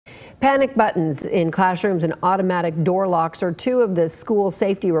Panic buttons in classrooms and automatic door locks are two of the school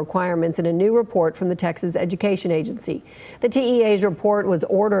safety requirements in a new report from the Texas Education Agency. The TEA's report was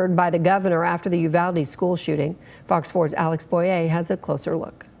ordered by the governor after the Uvalde school shooting. Fox 4's Alex Boyer has a closer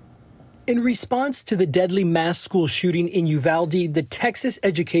look. In response to the deadly mass school shooting in Uvalde, the Texas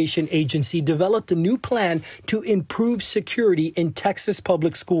Education Agency developed a new plan to improve security in Texas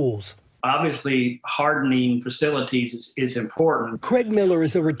public schools. Obviously, hardening facilities is important. Craig Miller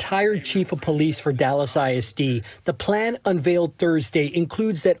is a retired chief of police for Dallas ISD. The plan unveiled Thursday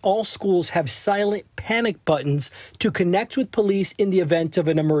includes that all schools have silent panic buttons to connect with police in the event of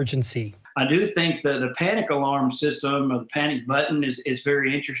an emergency. I do think that the panic alarm system, or the panic button, is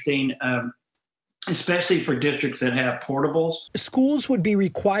very interesting, especially for districts that have portables. Schools would be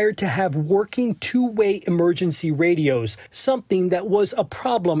required to have working two-way emergency radios, something that was a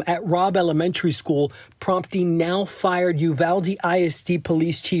problem at Robb Elementary School, prompting now-fired Uvalde ISD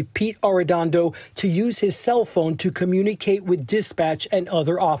Police Chief Pete Arredondo to use his cell phone to communicate with dispatch and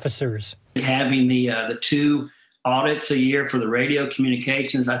other officers. Having the two audits a year for the radio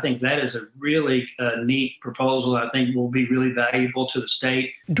communications, I think that is a really neat proposal. I think will be really valuable to the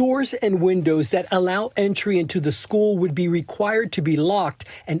state. Doors and windows that allow entry into the school would be required to be locked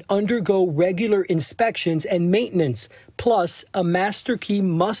and undergo regular inspections and maintenance. Plus, a master key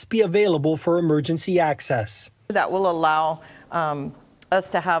must be available for emergency access. That will allow us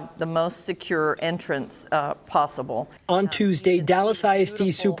to have the most secure entrance possible. On Tuesday, Dallas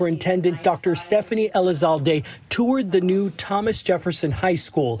ISD Superintendent Dr. Stephanie Elizalde toured the new Thomas Jefferson High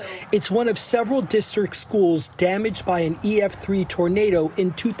School. It's one of several district schools damaged by an EF3 tornado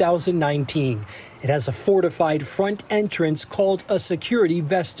in 2019. It has a fortified front entrance called a security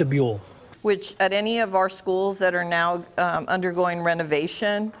vestibule, which at any of our schools that are now undergoing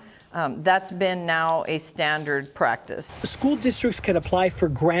renovation, that's been now a standard practice. School districts can apply for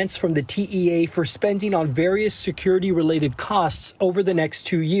grants from the TEA for spending on various security-related costs over the next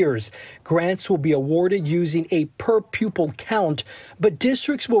 2 years. Grants will be awarded using a per-pupil count, but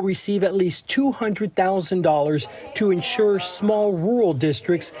districts will receive at least $200,000 to ensure small rural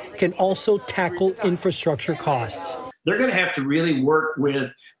districts can also tackle infrastructure costs. They're going to have to really work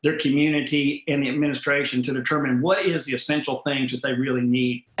with their community and the administration to determine what is the essential things that they really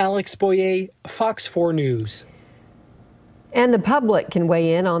need. Alex Boyer, Fox 4 News. And the public can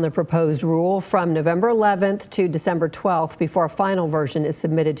weigh in on the proposed rule from November 11th to December 12th before a final version is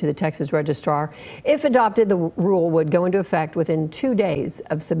submitted to the Texas Registrar. If adopted, the rule would go into effect within 2 days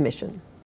of submission.